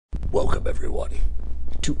Welcome everyone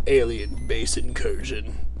to Alien Base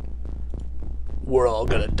Incursion. We're all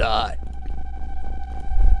gonna die.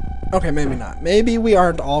 Okay, maybe not. Maybe we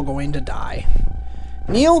aren't all going to die.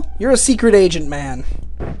 Neil, you're a secret agent, man.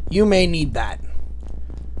 You may need that.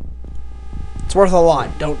 It's worth a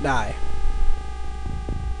lot. Don't die.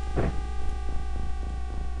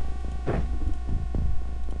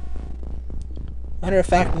 Matter of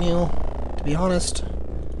fact, Neil, to be honest,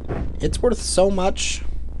 it's worth so much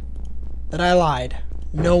that I lied.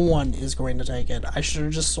 No one is going to take it. I should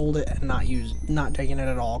have just sold it and not taken it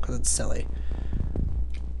at all because it's silly.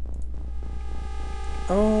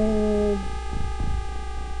 Oh,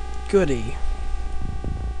 goody.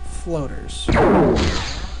 Floaters.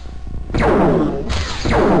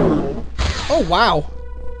 Oh, wow.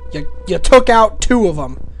 You took out 2 of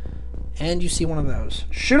them. And you see one of those.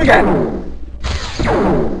 Shoot again!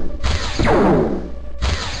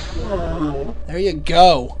 There you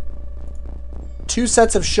go. 2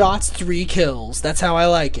 sets of shots, 3 kills. That's how I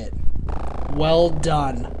like it. Well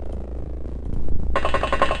done.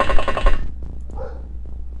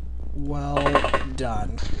 Well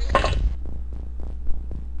done.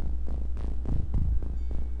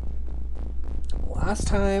 Last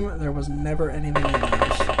time, there was never anything in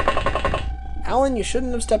those. Alan, you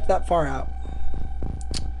shouldn't have stepped that far out.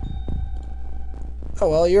 Oh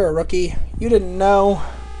well, you're a rookie. You didn't know.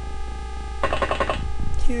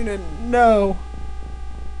 You didn't know.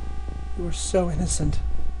 You were so innocent.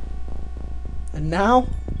 And now?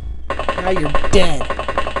 Now you're dead.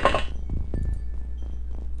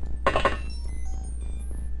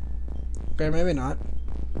 Okay, maybe not.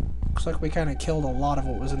 Looks like we kind of killed a lot of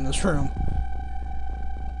what was in this room.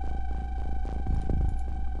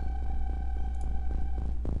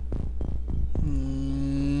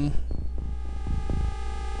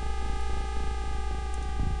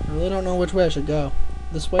 I really don't know which way I should go.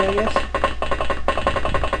 This way, I guess?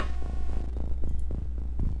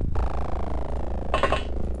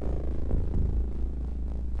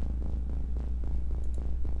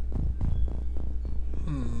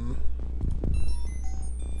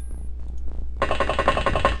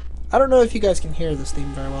 I don't know if you guys can hear this theme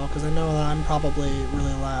very well, because I know that I'm probably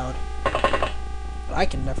really loud. But I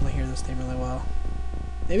can definitely hear this theme really well.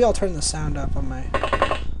 Maybe I'll turn the sound up on my...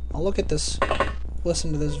 I'll look at this,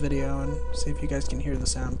 listen to this video, and see if you guys can hear the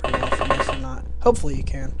sound pretty well from this or not. Hopefully you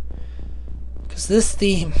can. Because this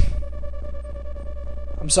theme...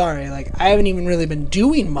 I'm sorry, like, I haven't even really been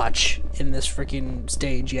doing much in this freaking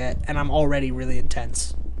stage yet, and I'm already really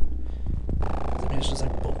intense. I mean, it's just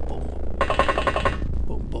like boom, boom.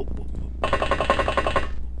 Boom, boom, boom.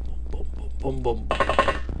 Boom, boom, boom, boom.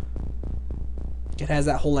 It has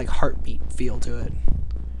that whole, like, heartbeat feel to it.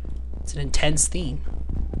 It's an intense theme.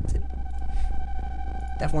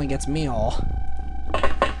 Definitely gets me all...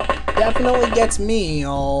 Definitely gets me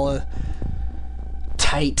all...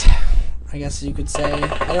 tight, I guess you could say.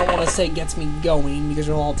 I don't want to say gets me going, because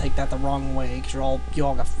you'll all take that the wrong way, because you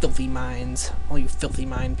all got filthy minds. All you filthy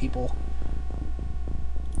mind people.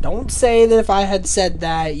 Don't say that if I had said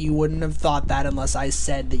that, you wouldn't have thought that unless I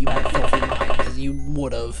said that you had a filthy mind, because you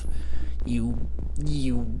would have. You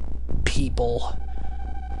people.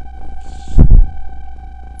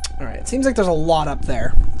 Alright, it seems like there's a lot up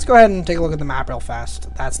there. Let's go ahead and take a look at the map real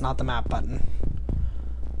fast. That's not the map button.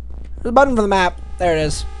 There's a button for the map. There it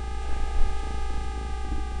is.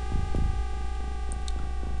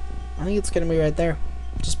 I think it's going to be right there.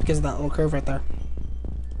 Just because of that little curve right there.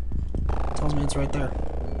 It tells me it's right there.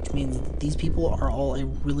 Which means that these people are all a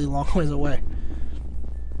really long ways away.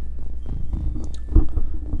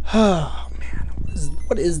 Oh, man.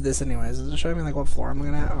 What is this anyways? Is it showing me like what floor I'm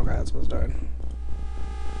looking at? Okay, that's what it's doing.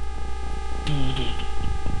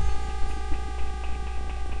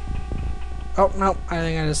 Oh, no. I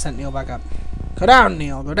think I just sent Neil back up. Go down,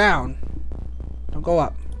 Neil. Go down. Don't go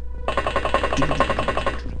up.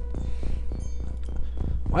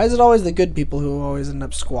 Why is it always the good people who always end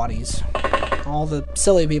up squatties? All the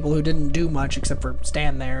silly people who didn't do much except for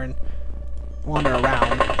stand there and wander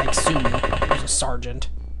around, like Sumi, who's a sergeant.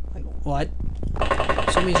 Like, what?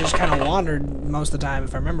 Sumi's just kind of wandered most of the time,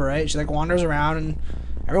 if I remember right. She, like, wanders around, and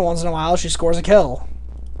every once in a while she scores a kill.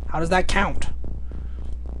 How does that count?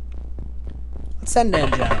 Let's send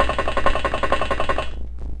Edge out.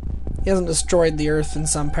 He hasn't destroyed the Earth in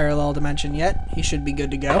some parallel dimension yet. He should be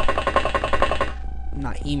good to go.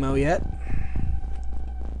 Not emo yet.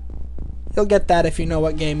 You'll get that if you know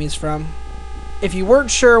what game he's from. If you weren't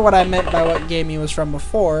sure what I meant by what game he was from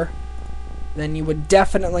before, then you would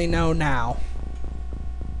definitely know now.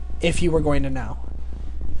 If you were going to know.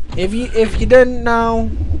 If you didn't know,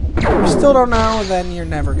 or still don't know, then you're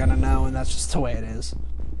never gonna know, and that's just the way it is.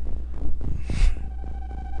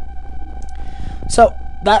 So,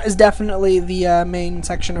 that is definitely the main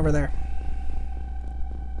section over there.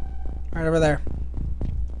 Right over there.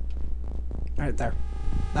 Right there.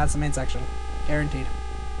 That's the main section. Guaranteed.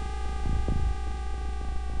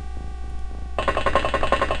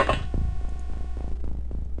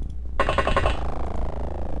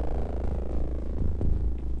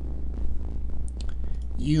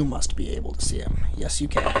 You must be able to see him. Yes, you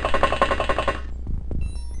can.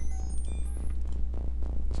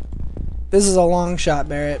 This is a long shot,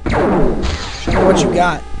 Barrett. Show me what you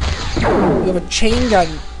got. You have a chain gun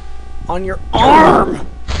on your arm!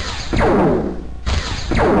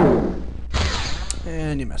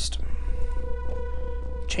 And you missed.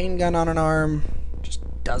 Chain gun on an arm just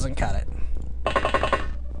doesn't cut it.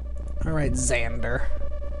 Alright, Xander.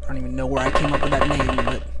 I don't even know where I came up with that name,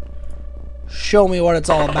 but show me what it's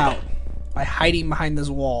all about by hiding behind this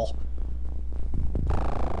wall.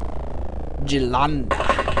 Jilanda.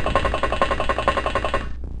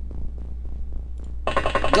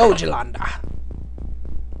 Go, Jilanda.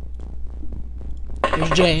 Here's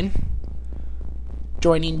Jane,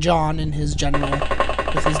 joining John in his general,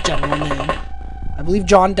 with his general name. I believe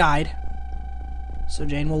John died, so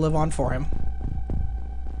Jane will live on for him.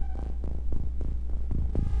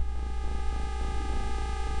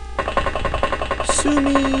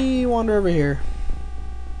 Sumi, wander over here.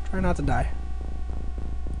 Try not to die.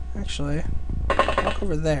 Actually, walk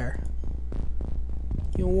over there.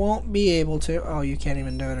 You won't be able to. Oh, you can't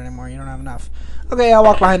even do it anymore. You don't have enough. Okay, I'll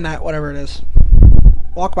walk behind that, whatever it is.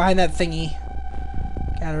 Walk behind that thingy.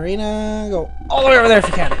 Katarina, go all the way over there if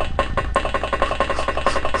you can.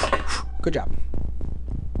 Good job.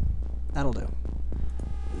 That'll do.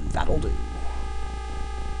 That'll do.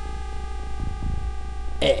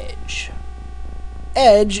 Edge.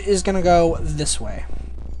 Edge is gonna go this way.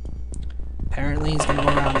 Apparently he's gonna go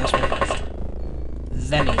around this way first.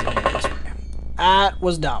 Then he's gonna go this way. That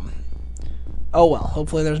was dumb. Oh well,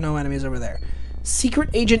 hopefully there's no enemies over there. Secret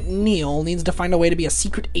Agent Neil needs to find a way to be a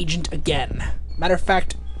secret agent again. Matter of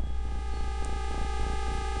fact,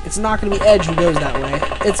 it's not going to be Edge who goes that way.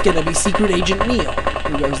 It's going to be Secret Agent Neil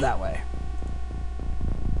who goes that way.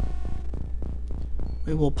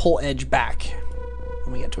 We will pull Edge back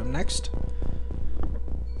when we get to him next.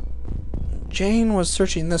 Jane was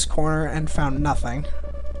searching this corner and found nothing.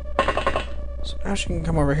 So now she can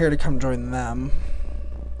come over here to come join them.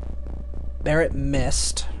 Barrett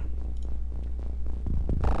missed.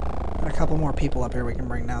 Got a couple more people up here we can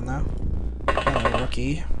bring down, though.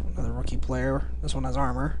 Another rookie player. This one has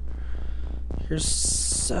armor. Here's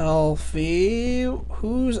Selfie.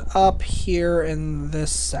 Who's up here in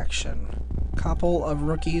this section? Couple of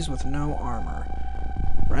rookies with no armor.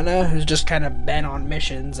 Brenna, who's just kind of been on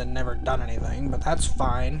missions and never done anything, but that's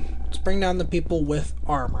fine. Let's bring down the people with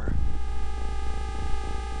armor.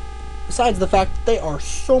 Besides the fact that they are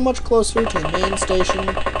so much closer to the main station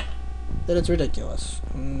that it's ridiculous.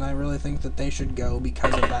 And I really think that they should go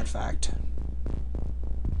because of that fact.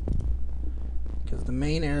 Because the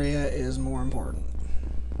main area is more important.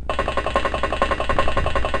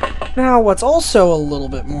 Now, what's also a little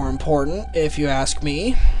bit more important, if you ask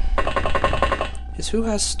me, is who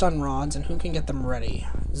has stun rods and who can get them ready.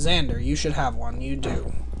 Xander, you should have one. You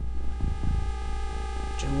do.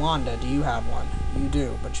 Jolanda, do you have one? You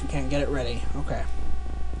do, but you can't get it ready. Okay.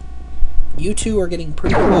 You two are getting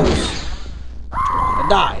pretty close. Jolanda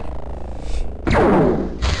died.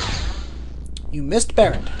 You missed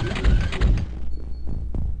Barrett.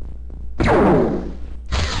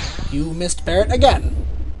 You missed Barrett again.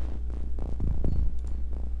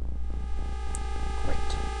 Great.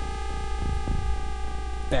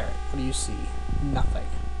 Barrett, what do you see? Nothing.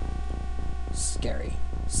 Scary.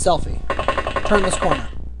 Selfie. Turn this corner.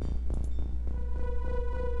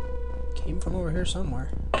 Came from over here somewhere.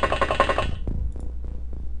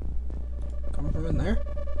 Coming from in there?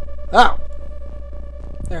 Oh!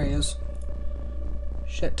 There he is.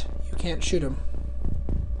 Shit. You can't shoot him.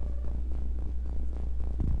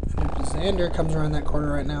 And if Xander comes around that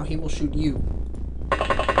corner right now, he will shoot you.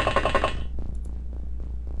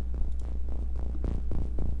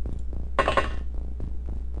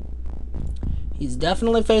 He's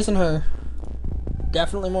definitely facing her.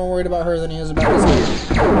 Definitely more worried about her than he is about his life.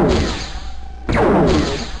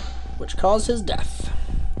 Which caused his death.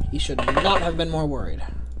 He should not have been more worried.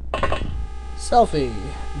 Selfie,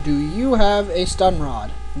 do you have a stun rod?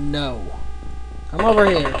 No. Come over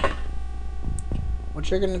here. What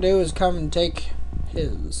you're gonna do is come and take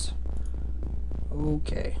his.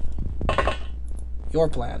 Okay. Your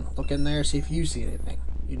plan. Look in there, see if you see anything.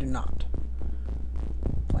 You do not.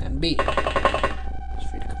 Plan B. It's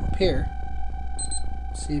for you to come up here.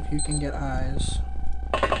 See if you can get eyes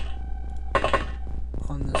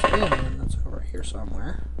alien that's over here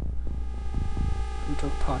somewhere. Who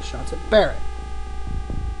took pot shots at Barrett?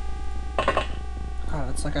 Ah,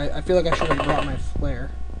 that's like I feel like I should have brought my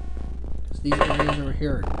flare. Because these areas over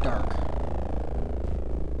here are dark.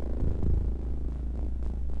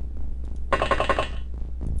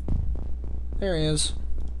 There he is.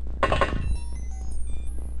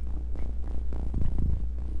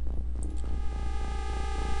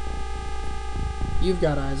 You've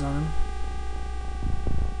got eyes on him.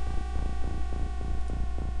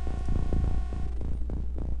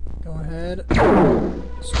 Go ahead.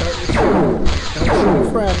 Start your shooting. Don't shoot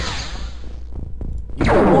your friend. You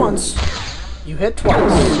hit once. You hit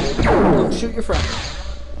twice. Don't shoot your friend.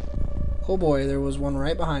 Oh boy, there was one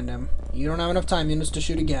right behind him. You don't have enough time units to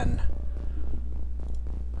shoot again.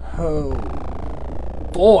 Oh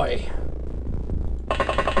boy.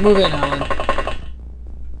 Move in, Alan.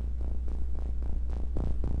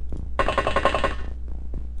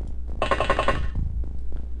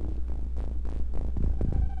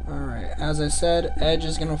 Alright, as I said, Edge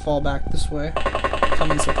is gonna fall back this way.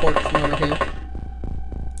 Come in support from over here.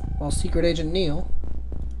 While Secret Agent Neil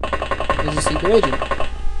is a secret agent. I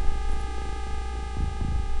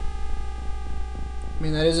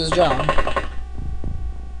mean, that is his job.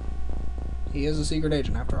 He is a secret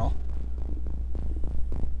agent, after all.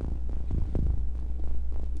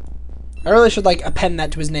 I really should, like, append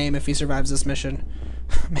that to his name if he survives this mission.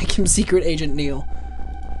 Make him Secret Agent Neil.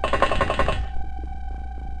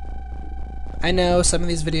 I know some of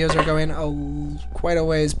these videos are going quite a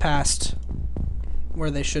ways past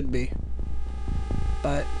where they should be.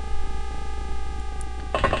 But,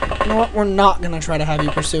 you know what? We're not going to try to have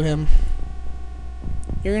you pursue him.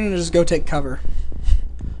 You're going to just go take cover.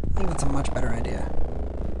 I think that's a much better idea.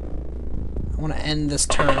 I want to end this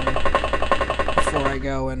turn before I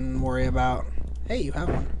go and worry about... Hey, you have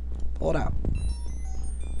one. Pull it out.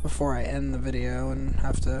 Before I end the video and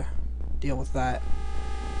have to deal with that.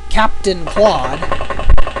 Captain Claude.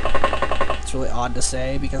 It's really odd to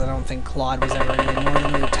say because I don't think Claude was ever any more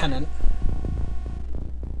than a lieutenant.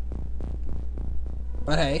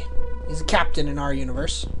 But hey, he's a captain in our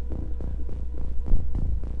universe.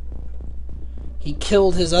 He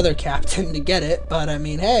killed his other captain to get it, but I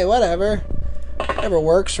mean, hey, whatever. Whatever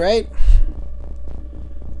works, right?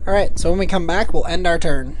 Alright, so when we come back, we'll end our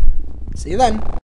turn. See you then.